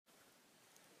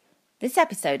This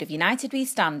episode of United We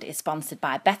Stand is sponsored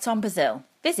by Bet on Brazil.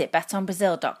 Visit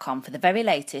betonbrazil.com for the very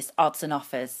latest odds and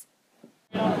offers.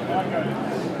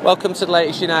 Welcome to the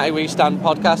latest United We Stand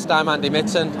podcast. I'm Andy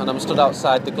Mitten and I'm stood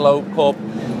outside the Globe pub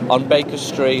on Baker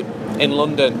Street in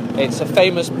London. It's a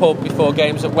famous pub before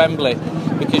games at Wembley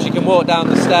because you can walk down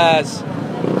the stairs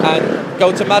and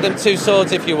go to Madame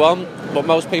Tussauds if you want, but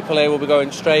most people here will be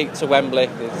going straight to Wembley.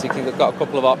 They've got a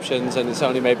couple of options and it's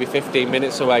only maybe 15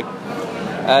 minutes away.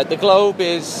 The Globe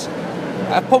is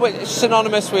a pub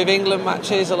synonymous with England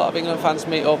matches. A lot of England fans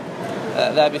meet up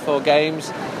there before games.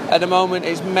 At the moment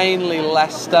it's mainly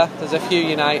Leicester. There's a few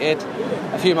United.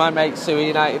 A few of my mates who are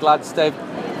United lads, they're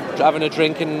having a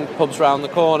drink in pubs around the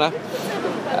corner.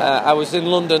 I was in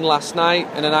London last night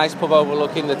in a nice pub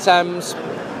overlooking the Thames,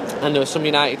 and there were some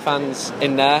United fans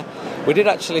in there. We did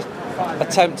actually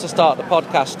attempt to start the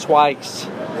podcast twice,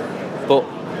 but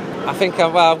I think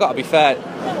I've got to be fair.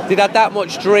 Did had that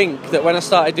much drink that when I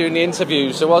started doing the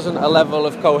interviews, there wasn't a level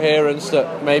of coherence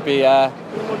that maybe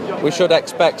we should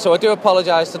expect. So I do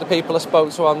apologise to the people I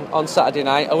spoke to on Saturday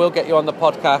night. I will get you on the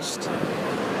podcast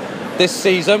this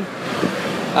season,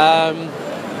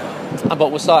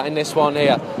 but we're starting this one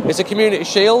here. It's a Community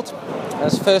Shield.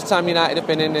 It's the first time United have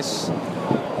been in this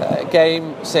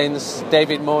game since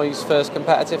David Moyes' first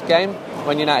competitive game,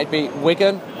 when United beat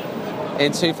Wigan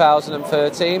in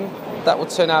 2013. That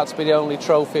would turn out to be the only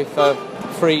trophy for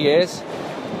 3 years.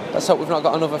 Let's hope we've not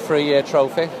got another 3-year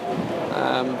trophy.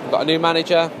 We've got a new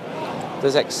manager.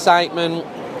 There's excitement.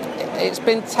 It's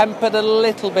been tempered a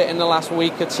little bit in the last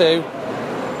week or two.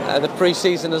 The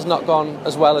pre-season has not gone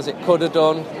as well as it could have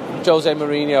done. Jose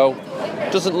Mourinho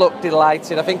doesn't look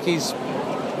delighted. I think he's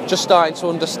just starting to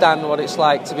understand what it's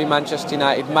like to be Manchester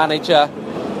United manager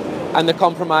and the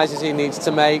compromises he needs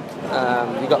to make.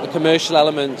 You've got the commercial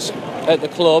elements at the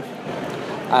club.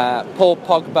 Paul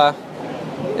Pogba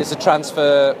is a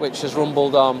transfer which has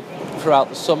rumbled on throughout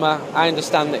the summer. I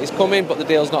understand that he's coming, but the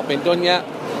deal's not been done yet.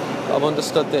 I've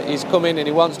understood that he's coming and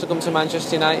he wants to come to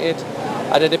Manchester United.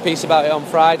 I did a piece about it on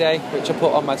Friday, which I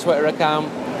put on my Twitter account,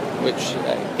 which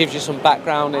gives you some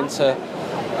background into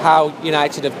how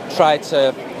United have tried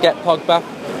to get Pogba,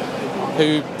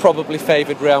 who probably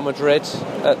favoured Real Madrid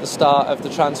at the start of the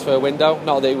transfer window.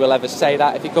 Not that he will ever say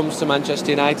that if he comes to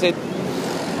Manchester United.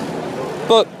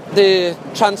 But the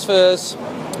transfers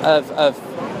have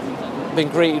been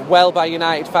greeted well by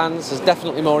United fans. There's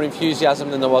definitely more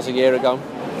enthusiasm than there was a year ago,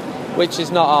 which is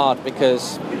not hard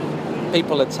because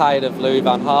people are tired of Louis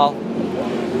van Gaal.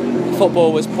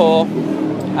 Football was poor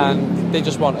and they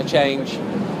just want a change.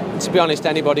 To be honest,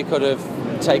 anybody could have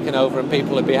taken over and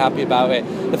people would be happy about it.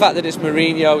 The fact that it's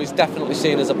Mourinho is definitely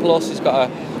seen as a plus. He's got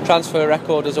a transfer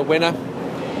record as a winner.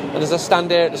 And as I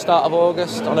stand here at the start of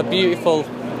August on a beautiful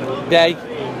day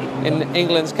in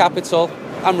England's capital,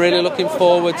 I'm really looking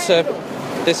forward to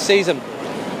this season.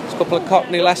 There's a couple of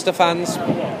Cockney Leicester fans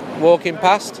walking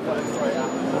past.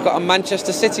 We've got a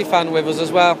Manchester City fan with us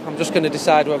as well. I'm just going to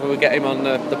decide whether we get him on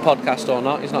the podcast or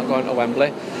not. He's not going to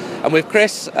Wembley. And with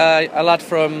Chris, a lad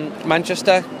from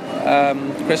Manchester,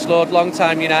 Chris Lord,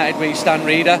 long-time United We Stand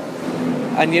reader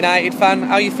and United fan.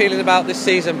 How are you feeling about this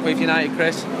season with United,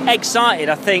 Chris? Excited.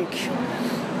 I think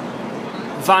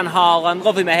Van Gaal, and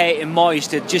love him or hate him,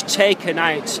 Moyes had just taken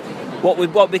out what we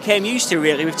became used to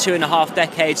really with 2.5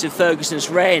 decades of Ferguson's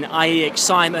reign, i.e.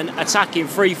 excitement, attacking,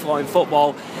 free-flowing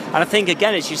football. And I think,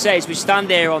 again, as you say, as we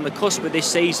stand here on the cusp of this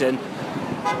season,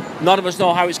 none of us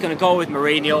know how it's going to go with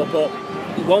Mourinho, but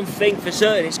one thing for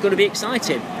certain, it's going to be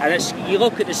exciting. And you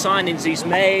look at the signings he's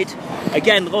made,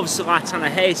 again, love Zlatan, I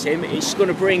hate him, it's going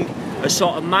to bring a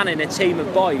sort of man in a team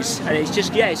of boys. And it's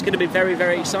just, it's going to be very,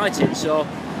 very exciting. So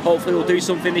hopefully we'll do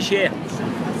something this year.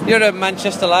 You're a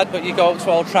Manchester lad, but you go up to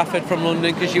Old Trafford from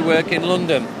London because you work in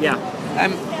London. Yeah.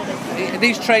 Are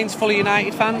these trains full of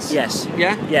United fans? Yes.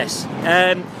 Yeah? Yes.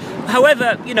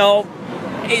 However,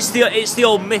 it's the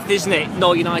old myth, isn't it?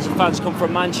 No United fans come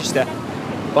from Manchester.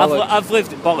 I've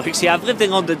lived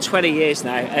in London 20 years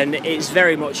now, and it's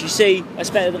very much, you see,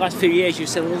 especially the last few years, you've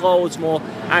seen loads more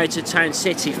out-of-town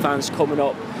City fans coming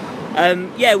up.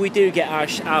 We do get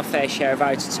our fair share of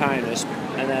out-of-towners,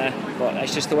 but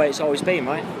that's just the way it's always been,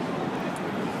 right?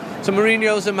 So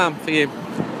Mourinho's a man for you?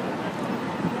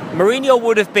 Mourinho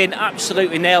would have been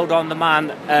absolutely nailed on the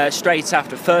man straight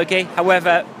after Fergie.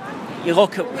 However, you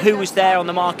look at who was there on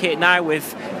the market now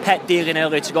with Pep dealing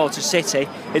earlier to go to City,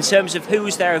 in terms of who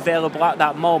was there available at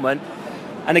that moment.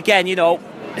 And again,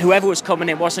 whoever was coming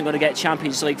in wasn't going to get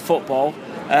Champions League football.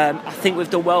 I think we've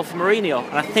done well for Mourinho,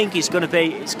 and I think it's going to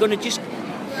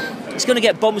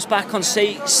get bums back on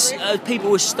seats.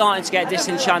 People were starting to get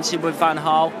disenchanted with Van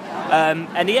Gaal,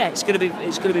 it's going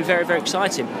to be very, very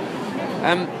exciting.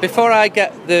 Before I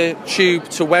get the tube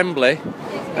to Wembley,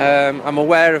 I'm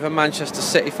aware of a Manchester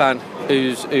City fan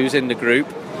who's in the group.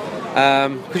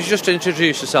 Could you just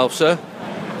introduce yourself, sir?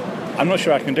 I'm not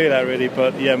sure I can do that really,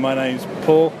 but yeah, my name's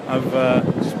Paul. I've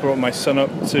just brought my son up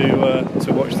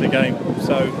to watch the game.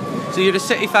 So you're a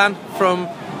City fan from?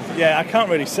 Yeah, I can't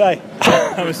really say.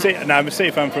 I'm a City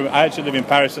fan from. I actually live in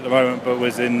Paris at the moment, but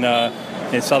was in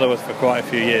Saddleworth for quite a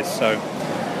few years. So.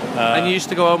 And you used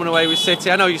to go home and away with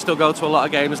City. I know you still go to a lot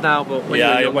of games now, but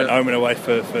I went home and away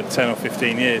for 10 or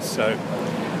 15 years. So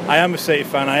I am a City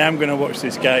fan. I am going to watch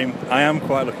this game. I am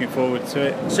quite looking forward to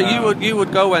it. So you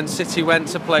would go when City went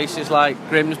to places like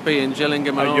Grimsby and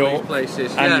Gillingham and all York, these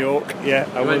places. And York, yeah.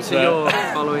 I went to York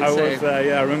following City. I was there.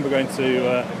 Yeah, I remember going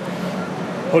to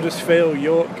Huddersfield,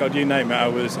 York. God, you name it. I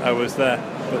was there.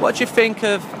 But what do you think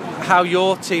of how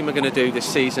your team are going to do this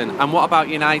season, and what about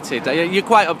United? You're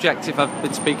quite objective. I've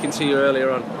been speaking to you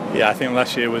earlier on. Yeah, I think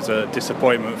last year was a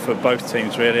disappointment for both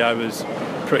teams really. I was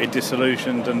pretty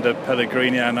disillusioned under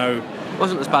Pellegrini. I know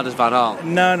wasn't as bad as Van Gaal.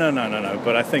 No.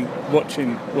 But I think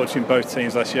watching both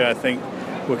teams last year, I think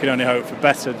we can only hope for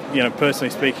better. You know,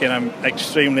 personally speaking, I'm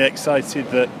extremely excited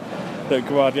that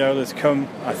Guardiola's come.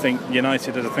 I think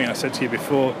United, as I think I said to you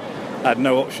before, had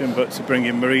no option but to bring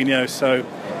in Mourinho. So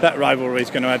that rivalry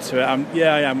is going to add to it.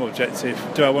 I am objective.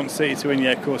 Do I want City to win?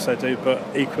 Yeah, of course I do. But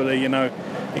equally, it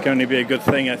can only be a good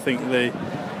thing. I think the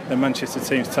Manchester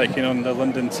teams taking on the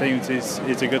London teams is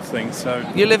a good thing. So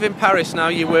you live in Paris now.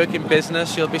 You work in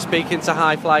business. You'll be speaking to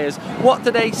high flyers. What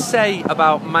do they say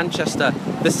about Manchester,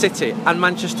 the city, and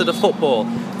Manchester, the football?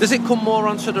 Does it come more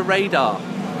onto the radar?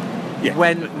 Yeah.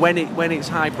 When it's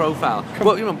high profile?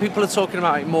 Well, people are talking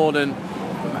about it more than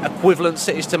equivalent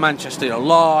cities to Manchester,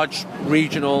 large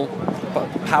regional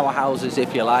powerhouses,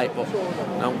 if you like. But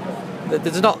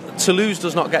Toulouse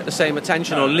does not get the same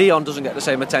attention, or Lyon doesn't get the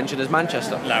same attention as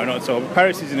Manchester. No, not at all.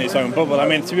 Paris is in its own bubble. I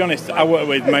mean, to be honest, I work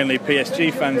with mainly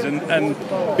PSG fans, and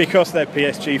because they're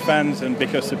PSG fans, and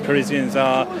because the Parisians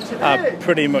are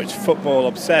pretty much football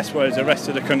obsessed, whereas the rest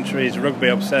of the country is rugby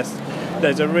obsessed.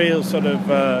 There's a real sort of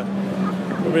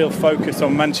real focus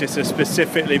on Manchester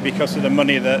specifically because of the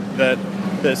money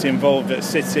that's involved at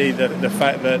City, the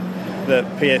fact that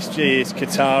PSG is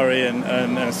Qatari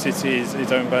and City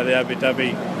is owned by the Abu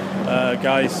Dhabi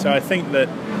guys. So I think that,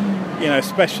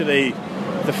 especially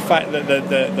the fact that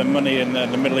the money and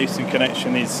the Middle Eastern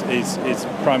connection is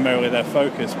primarily their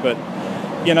focus. But,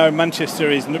 Manchester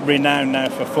is renowned now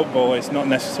for football. It's not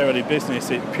necessarily business.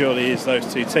 It purely is those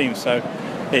two teams. So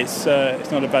it's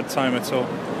not a bad time at all.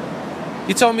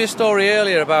 You told me a story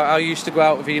earlier about how you used to go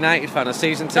out with a United fan, a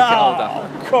season ticket holder.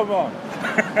 Oh, come on.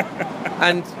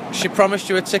 And she promised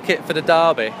you a ticket for the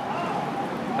derby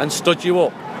and stood you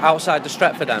up outside the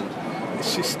Stretford end.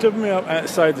 She stood me up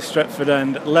outside the Stretford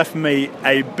end, left me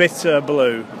a bitter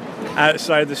blue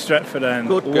outside the Stretford end.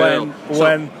 Good girl.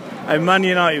 When a Man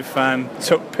United fan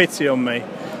took pity on me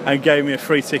and gave me a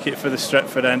free ticket for the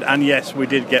Stretford end, and yes, we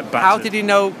did get battered. How did he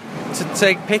know to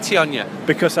take pity on you?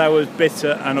 Because I was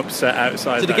bitter and upset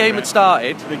outside. So the game had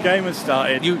started? The game had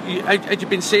started. Had you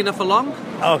been seeing her for long?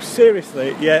 Oh,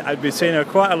 seriously? Yeah, I'd been seeing her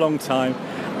quite a long time,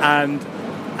 and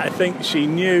I think she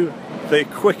knew the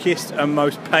quickest and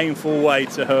most painful way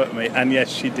to hurt me, and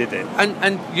yes, she did it.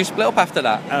 And you split up after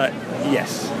that?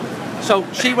 Yes. So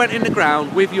she went in the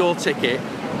ground with your ticket?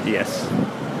 Yes.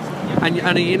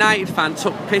 And a United fan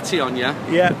took pity on you?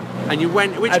 Yeah. And you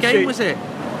went... Which game was it?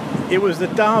 It was the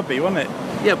derby, wasn't it?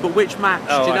 Yeah, but which match?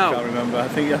 Do you know? I can't remember. I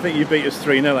think you beat us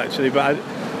 3-0 actually, but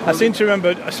I seem to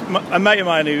remember a mate of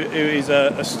mine who is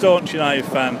a staunch United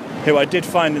fan, who I did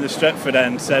find in the Stretford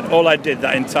end, said all I did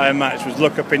that entire match was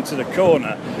look up into the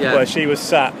corner where she was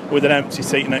sat with an empty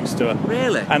seat next to her.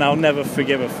 Really? And I'll never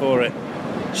forgive her for it.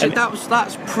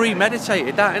 That's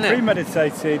premeditated, that, isn't it?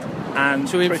 Premeditated and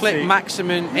to inflict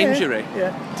maximum injury.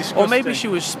 Yeah, disgusting. Or maybe she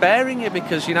was sparing you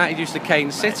because United used to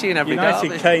cane City in every derby.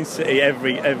 United cane City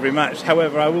every match.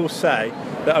 However, I will say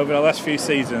that over the last few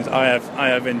seasons, I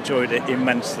have enjoyed it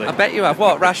immensely. I bet you have.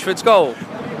 What, Rashford's goal?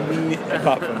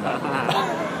 Apart from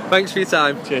that. Thanks for your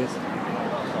time. Cheers.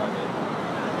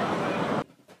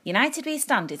 United We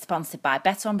Stand is sponsored by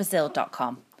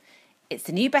BetOnBrazil.com. It's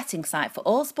the new betting site for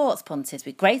all sports punters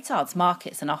with great odds,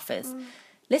 markets and offers.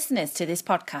 Listeners to this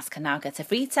podcast can now get a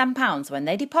free £10 when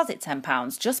they deposit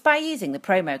 £10 just by using the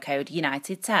promo code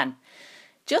United10.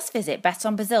 Just visit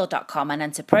betonbrazil.com and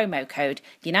enter promo code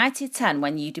United10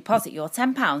 when you deposit your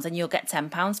 £10 and you'll get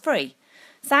 £10 free.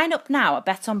 Sign up now at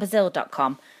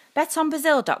betonbrazil.com.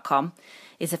 Betonbrazil.com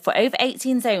is for over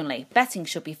 18s only. Betting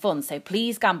should be fun, so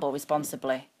please gamble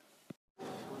responsibly.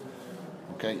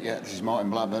 Okay, yeah, this is Martin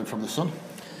Blackburn from The Sun.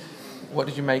 What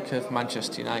did you make of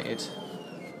Manchester United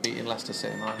beating Leicester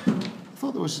City, Mark? I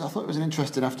thought it was an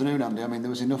interesting afternoon, Andy. I mean, there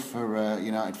was enough for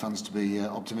United fans to be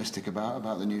optimistic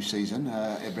about the new season.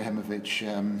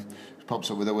 Ibrahimovic pops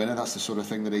up with a winner. That's the sort of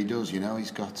thing that he does.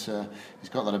 He's got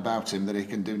that about him that he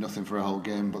can do nothing for a whole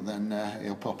game, but then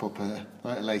he'll pop up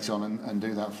late on and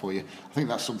do that for you. I think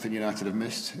that's something United have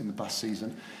missed in the past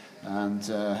season, and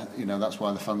that's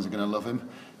why the fans are going to love him.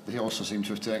 They also seem to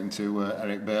have taken to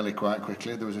Eric Bailly quite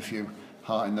quickly. There was a few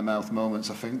heart in the mouth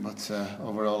moments, I think, but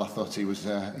overall I thought he was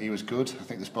good. I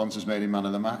think the sponsors made him man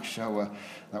of the match, so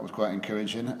that was quite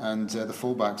encouraging. And the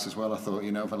fullbacks as well. I thought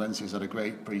Valencia's had a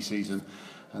great pre-season,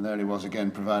 and there he was again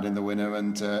providing the winner.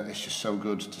 And it's just so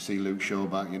good to see Luke Shaw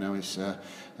back. His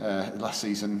last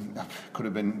season could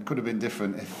have been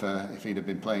different if he'd have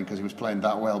been playing, because he was playing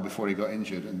that well before he got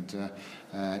injured. And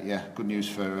good news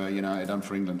for United and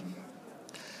for England.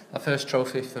 A first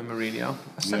trophy for Mourinho.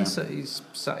 I sense that he's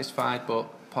satisfied,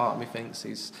 but part of me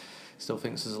still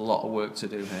thinks there's a lot of work to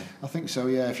do here. I think so,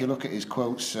 yeah. If you look at his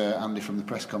quotes, Andy, from the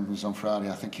press conference on Friday,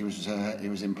 I think he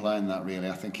was implying that, really.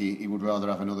 I think he would rather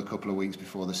have another couple of weeks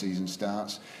before the season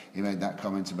starts. He made that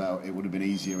comment about it would have been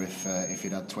easier if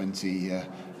he'd had 20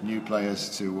 new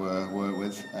players to work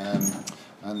with.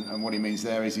 And what he means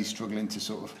there is he's struggling to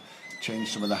sort of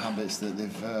change some of the habits that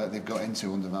they've got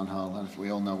into under Van Gaal, and we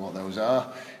all know what those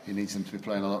are. He needs them to be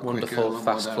playing a lot quicker, wonderful,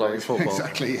 fast-flowing football.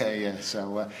 Exactly, yeah.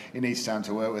 So he needs time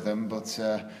to work with them, but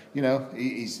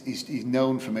he's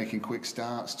known for making quick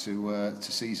starts to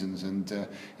seasons, and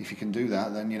if he can do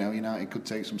that, then United could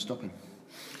take some stopping.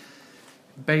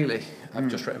 Bailey, I've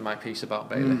just written my piece about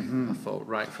Bailey. I thought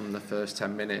right from the first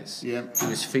 10 minutes, he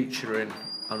was featuring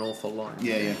an awful lot.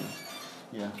 Yeah.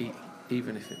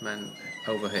 Even if it meant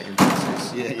overhitting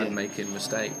passes and making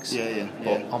mistakes.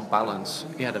 But on balance,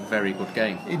 he had a very good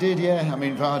game. He did, yeah. I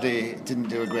mean, Vardy didn't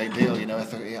do a great deal. I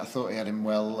thought he had him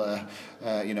well,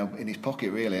 in his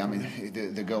pocket, really. I mean,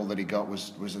 the goal that he got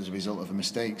was as a result of a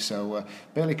mistake. So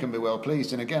Bailey can be well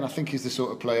pleased. And again, I think he's the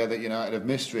sort of player that United have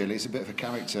missed, really. He's a bit of a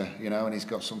character, and he's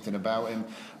got something about him.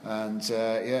 And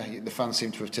the fans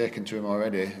seem to have taken to him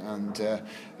already. And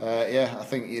I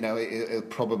think he'll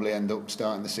probably end up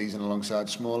starting the season alongside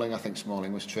Smalling. I think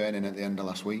Smalling was training at the end of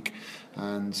last week,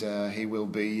 and he will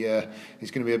be. He's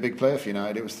going to be a big player for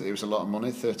United. It was a lot of money,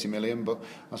 30 million. But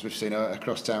as we've seen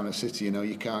across town at City,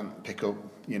 you can't pick up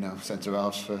centre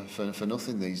halves for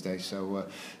nothing these days. So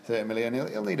 30 million,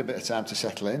 he'll need a bit of time to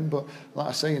settle in. But like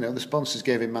I say, the sponsors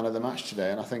gave him man of the match today,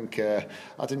 and I think I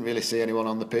didn't really see anyone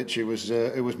on the pitch who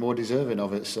was more deserving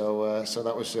of it. So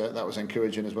that was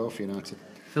encouraging as well for United.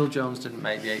 Phil Jones didn't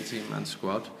make the 18-man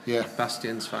squad. Yeah.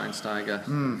 Bastian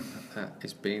Schweinsteiger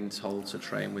is being told to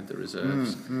train with the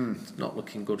reserves. It's not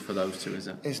looking good for those two, is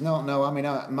it? It's not, no. I mean,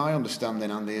 my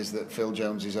understanding, Andy, is that Phil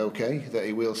Jones is okay, that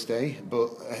he will stay, but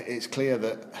it's clear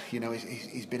that,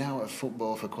 he's been out of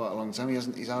football for quite a long time.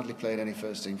 He's hardly played any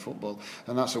first-team football,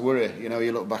 and that's a worry.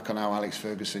 You look back on how Alex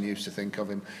Ferguson used to think of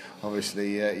him.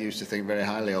 Obviously, he used to think very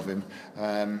highly of him.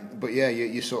 But yeah,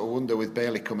 you sort of wonder with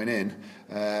Bailey coming in,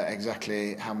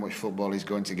 exactly how much football he's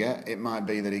going to get. It might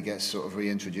be that he gets sort of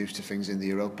reintroduced to things in the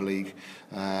Europa League,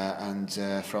 and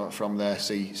from there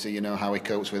see how he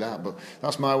copes with that. But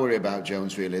that's my worry about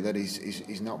Jones, really, that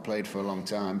he's not played for a long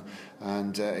time,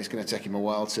 and it's going to take him a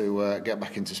while to get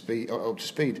back up to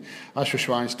speed. As for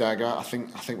Schweinsteiger, I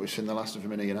think we've seen the last of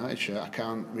him in a United shirt. I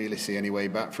can't really see any way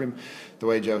back for him. The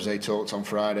way Jose talked on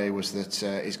Friday was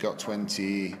that he's got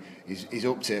 20. He's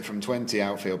upped it from 20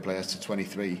 outfield players to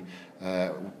 23.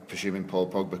 Presuming Paul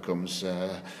Pogba comes,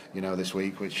 this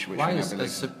week. Why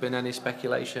has there been any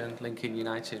speculation linking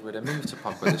United with a move to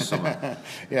Pogba this summer?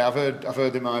 Yeah, I've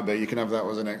heard there might be. You can have that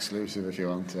as an exclusive if you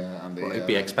want, Andy. Well, it'd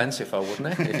be expensive, though,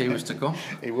 wouldn't it, if he was to come?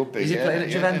 He would be. Is he playing at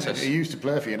Juventus? He used to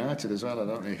play for United as well. I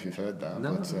don't know if you've heard that.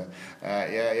 No.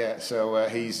 But So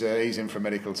he's in for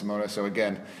medical tomorrow. So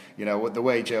again, the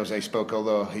way Jose spoke,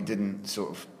 although he didn't sort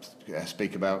of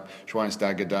speak about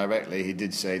Schweinsteiger directly, he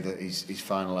did say that he's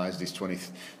finalised his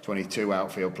 22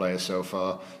 outfield players so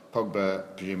far. Pogba,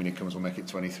 presuming he comes, will make it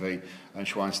 23, and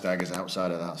Schweinsteiger's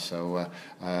outside of that. So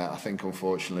I think,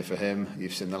 unfortunately for him,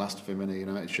 you've seen the last of him in a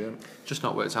United shirt. Just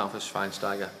not worked out for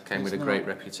Schweinsteiger. Came with a great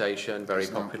reputation, very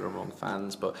popular among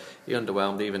fans, but he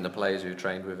underwhelmed even the players who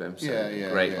trained with him. So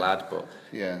great lad, but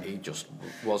he just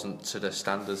wasn't to the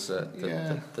standards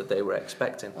that they were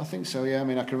expecting. I think so, yeah. I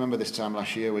mean, I can remember this time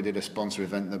last year we did a sponsor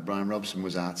event that Brian Robson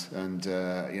was at, and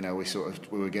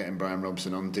we were getting Brian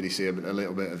Robson on. Did he see a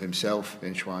little bit of himself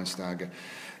in Schweinsteiger? Schweinsteiger.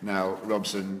 Now,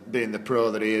 Robson, being the pro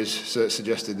that he is,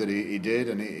 suggested that he did,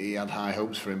 and he had high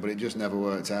hopes for him, but it just never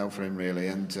worked out for him, really.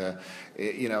 And,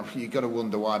 you've got to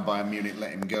wonder why Bayern Munich let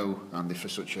him go, Andy, for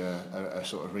such a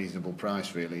sort of reasonable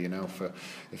price, really. For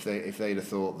if they'd have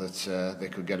thought that they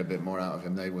could get a bit more out of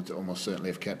him, they would almost certainly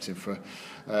have kept him for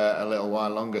a little while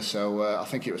longer. So I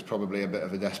think it was probably a bit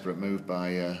of a desperate move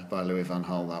by Louis van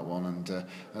Gaal, that one,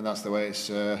 and that's the way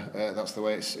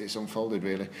it's unfolded,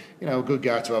 really. A good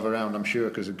guy to have around, I'm sure,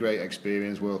 because of great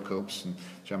experience, World Cups and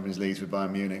Champions Leagues with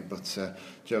Bayern Munich, but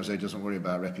Jose doesn't worry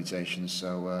about reputation,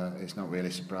 so it's not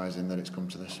really surprising that it's come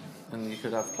to this. And you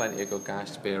could have plenty of good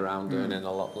guys to be around earning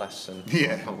a lot less than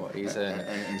what he's earning.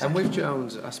 Exactly. And with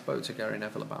Jones, I spoke to Gary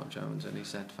Neville about Jones, and he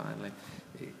said finally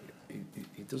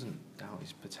he doesn't doubt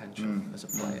his potential as a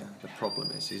player. The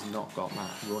problem is he's not got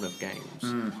that run of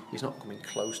games. He's not coming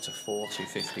close to 40,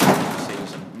 50 games a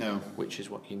season, which is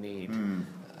what you need.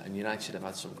 And United have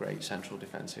had some great central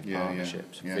defensive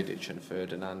partnerships, Vidic and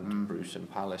Ferdinand, Bruce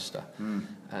and Pallister,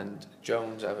 and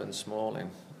Jones, Evans, Smalling.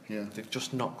 Yeah. They've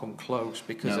just not come close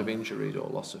because of injuries or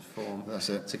loss of form. That's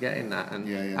it. To get in that, and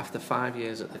after 5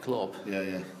 years at the club,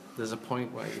 there's a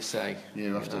point where you say,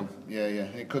 you have to.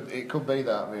 It could be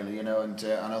that, really, and I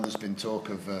know there's been talk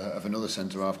of another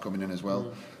centre half coming in as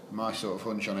well. My sort of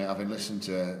hunch on it, having listened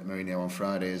to Mourinho on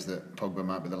Friday, is that Pogba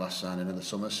might be the last signing of the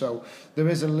summer. So there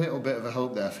is a little bit of a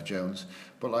hope there for Jones.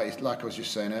 But like I was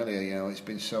just saying earlier, it's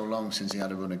been so long since he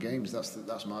had a run of games.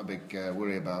 That's my big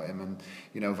worry about him. And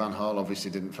Van Gaal obviously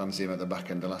didn't fancy him at the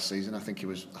back end of last season. I think he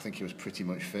was pretty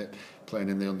much fit, playing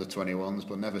in the under-21s,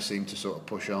 but never seemed to sort of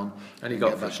push on. And he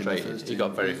got frustrated. He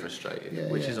got very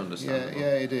frustrated, which is understandable.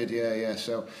 Yeah, he did. Yeah.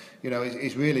 So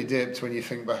he's really dipped when you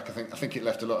think back. I think it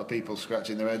left a lot of people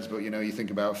scratching their heads. But you think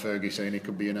about Fergie saying he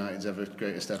could be United's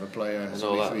greatest ever player. And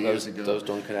all that, 3 years ago. Those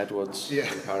Duncan Edwards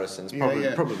comparisons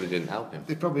probably didn't help him.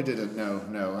 They probably didn't.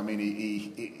 No. I mean,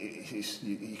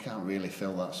 you can't really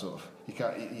fill that sort of.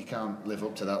 You can't live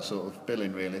up to that sort of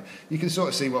billing, really. You can sort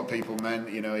of see what people meant.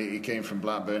 He came from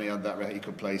Blackburn. He had that. He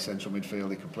could play central midfield.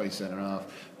 He could play centre half,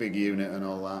 big unit, and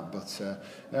all that.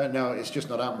 But no, it's just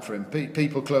not happened for him.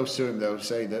 People close to him though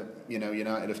say that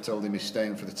United have told him he's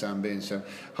staying for the time being. So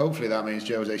hopefully that means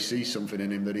Jose sees something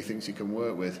in him that he thinks he can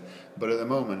work with. But at the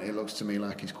moment, it looks to me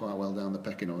like he's quite well down the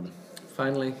pecking order.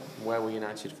 Finally, where will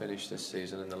United finish this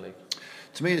season in the league?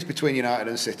 To me, it's between United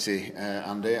and City,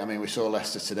 Andy. I mean, we saw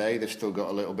Leicester today. They've still got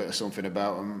a little bit of something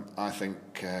about them. I think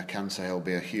Kante will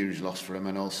be a huge loss for them,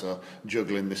 and also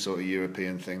juggling this sort of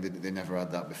European thing. They never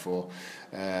had that before.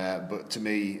 But to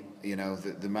me,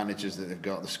 the managers that they've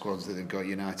got, the squads that they've got,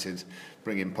 United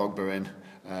bringing Pogba in,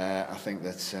 I think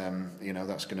that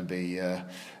that's going to be a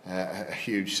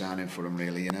huge signing for them,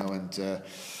 really. And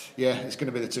it's going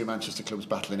to be the two Manchester clubs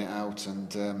battling it out,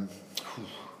 and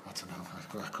I don't know.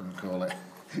 I couldn't call it.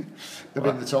 They've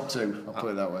been the top two, I'll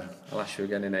put it that way. I'll ask you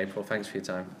again in April. Thanks for your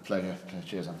time. Pleasure.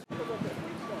 Cheers, Andy.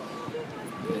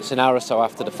 It's an hour or so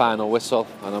after the final whistle,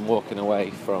 and I'm walking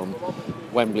away from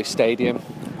Wembley Stadium,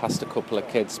 past a couple of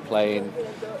kids playing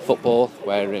football,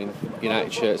 wearing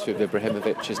United shirts with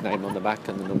Ibrahimovic's name on the back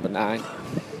and the number 9.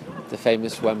 The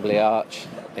famous Wembley Arch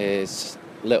is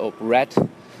lit up red,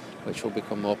 which will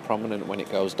become more prominent when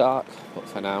it goes dark, but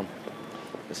for now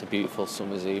it's a beautiful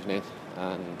summer's evening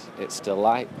and it's still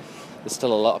light. There's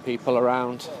still a lot of people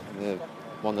around.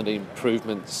 One of the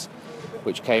improvements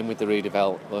which came with the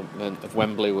redevelopment of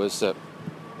Wembley was that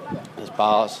there's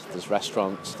bars, there's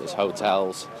restaurants, there's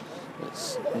hotels.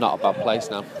 It's not a bad place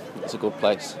now, it's a good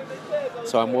place.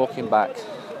 So I'm walking back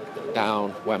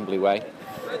down Wembley Way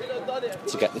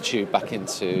to get the tube back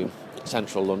into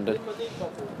central London.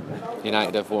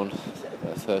 United have won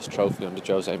their first trophy under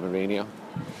Jose Mourinho.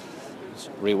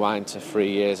 Rewind to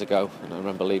 3 years ago, and I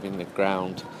remember leaving the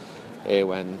ground here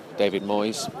when David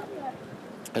Moyes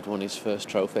had won his first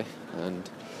trophy, and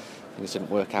things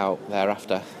didn't work out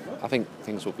thereafter. I think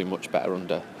things will be much better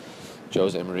under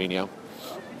Jose Mourinho,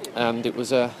 and it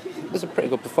was a pretty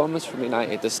good performance from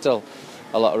United. There's still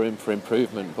a lot of room for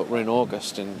improvement, but we're in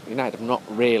August and United have not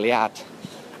really had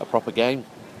a proper game.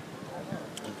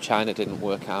 China didn't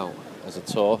work out as a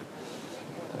tour.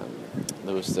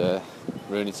 There was the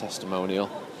Rooney testimonial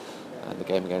and the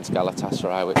game against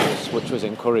Galatasaray, which was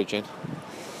encouraging.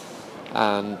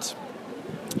 And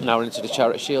now we're into the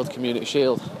Charity Shield, Community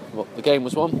Shield. Well, the game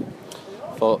was won.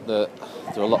 Thought that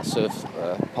there were lots of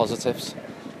positives.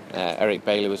 Eric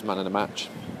Bailey was man of the match.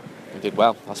 He did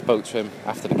well. I spoke to him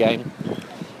after the game.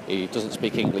 He doesn't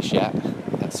speak English yet,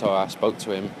 and so I spoke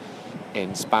to him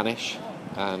in Spanish,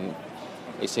 and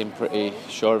he seemed pretty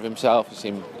sure of himself. He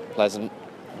seemed pleasant.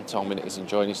 He told me that he's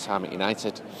enjoying his time at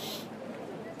United,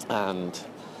 and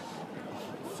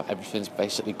everything's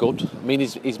basically good. I mean,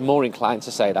 he's more inclined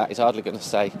to say that. He's hardly going to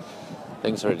say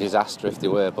things are a disaster if they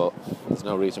were, but there's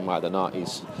no reason why they're not.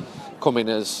 He's come in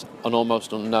as an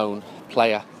almost unknown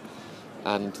player,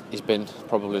 and he's been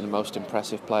probably the most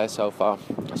impressive player so far.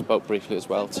 I spoke briefly as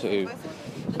well to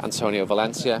Antonio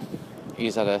Valencia.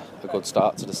 He's had a good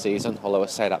start to the season, although I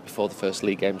say that before the first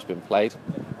league game's been played.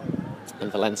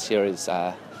 And Valencia is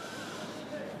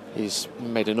he's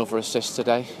made another assist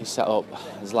today. He set up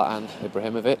Zlatan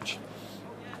Ibrahimovic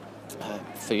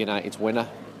for United's winner.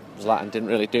 Zlatan didn't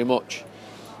really do much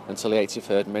until the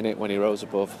 83rd minute when he rose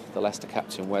above the Leicester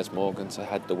captain Wes Morgan to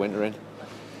head the winner in,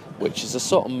 which is a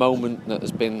sort of moment that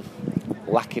has been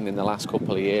lacking in the last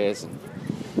couple of years. And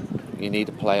you need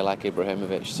a player like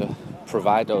Ibrahimovic to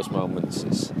provide those moments.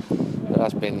 There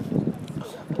has been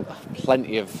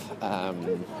plenty of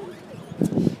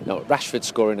Rashford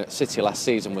scoring at City last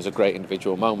season was a great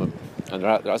individual moment, and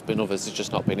there has been others. There's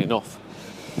just not been enough.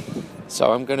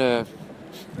 So I'm going to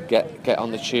get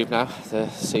on the tube now. The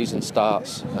season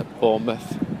starts at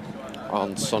Bournemouth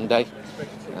on Sunday.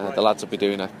 The lads will be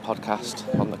doing a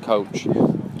podcast on the coach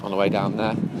on the way down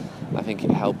there. I think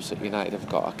it helps that United have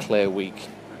got a clear week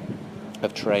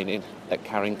of training at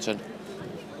Carrington.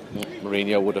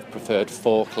 Mourinho would have preferred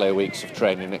 4 clear weeks of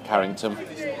training at Carrington,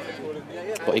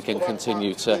 but he can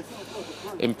continue to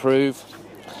improve,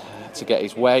 to get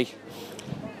his way,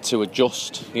 to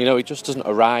adjust. You know, he just doesn't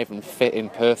arrive and fit in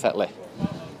perfectly.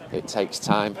 It takes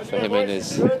time for him and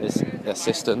his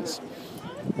assistants.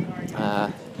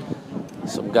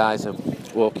 Some guys are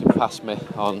walking past me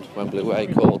on Wembley Way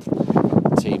called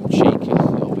Team Cheeky.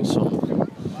 There'll be some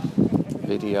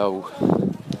video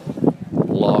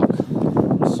blog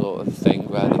sort of thing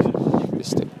where they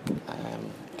stick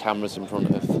cameras in front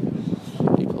of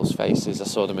people's faces. I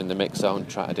saw them in the mix zone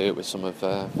trying to do it with some of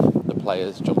the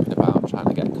players jumping about, trying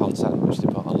to get content which they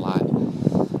put online.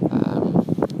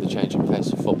 The changing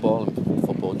face of football and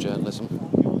football journalism.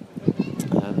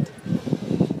 And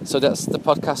so that's the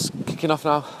podcast kicking off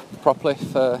now properly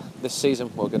for this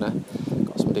season. We're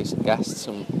got some decent guests,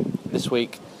 and this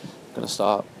week we're going to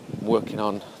start working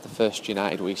on the first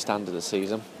United We Stand of the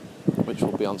season, which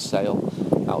will be on sale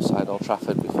outside Old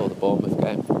Trafford before the Bournemouth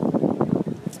game.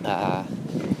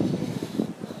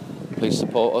 Please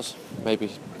support us,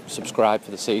 maybe subscribe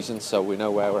for the season so we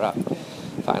know where we're at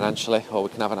financially, or we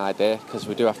can have an idea, because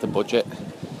we do have to budget.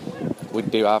 We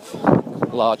do have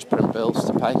large print bills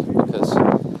to pay because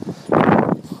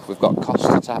we've got costs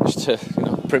attached to,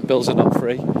 print bills are not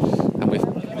free, and we've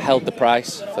held the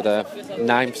price for the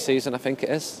 9th season, I think it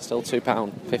is, still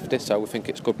 £2.50, so we think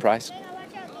it's a good price,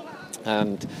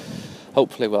 and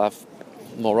hopefully we'll have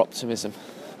more optimism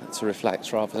to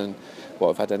reflect rather than what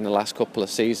we've had in the last couple of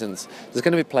seasons. There's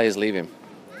going to be players leaving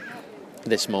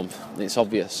this month, it's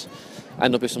obvious,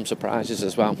 and there'll be some surprises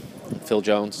as well. Phil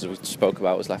Jones, as we spoke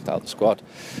about, was left out of the squad.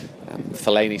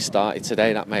 Fellaini started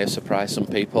today. That may have surprised some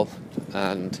people,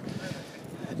 and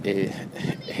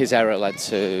his error led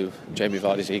to Jamie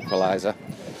Vardy's equaliser.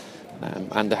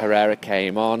 Ander Herrera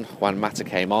came on, Juan Mata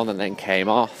came on and then came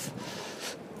off.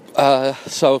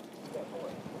 So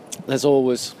there's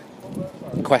always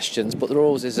questions, but there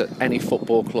always is at any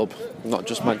football club, not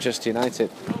just Manchester United.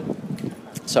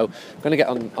 So I'm going to get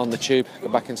on the tube, go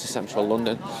back into central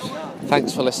London.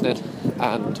 Thanks for listening,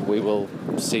 and we will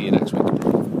see you next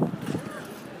week.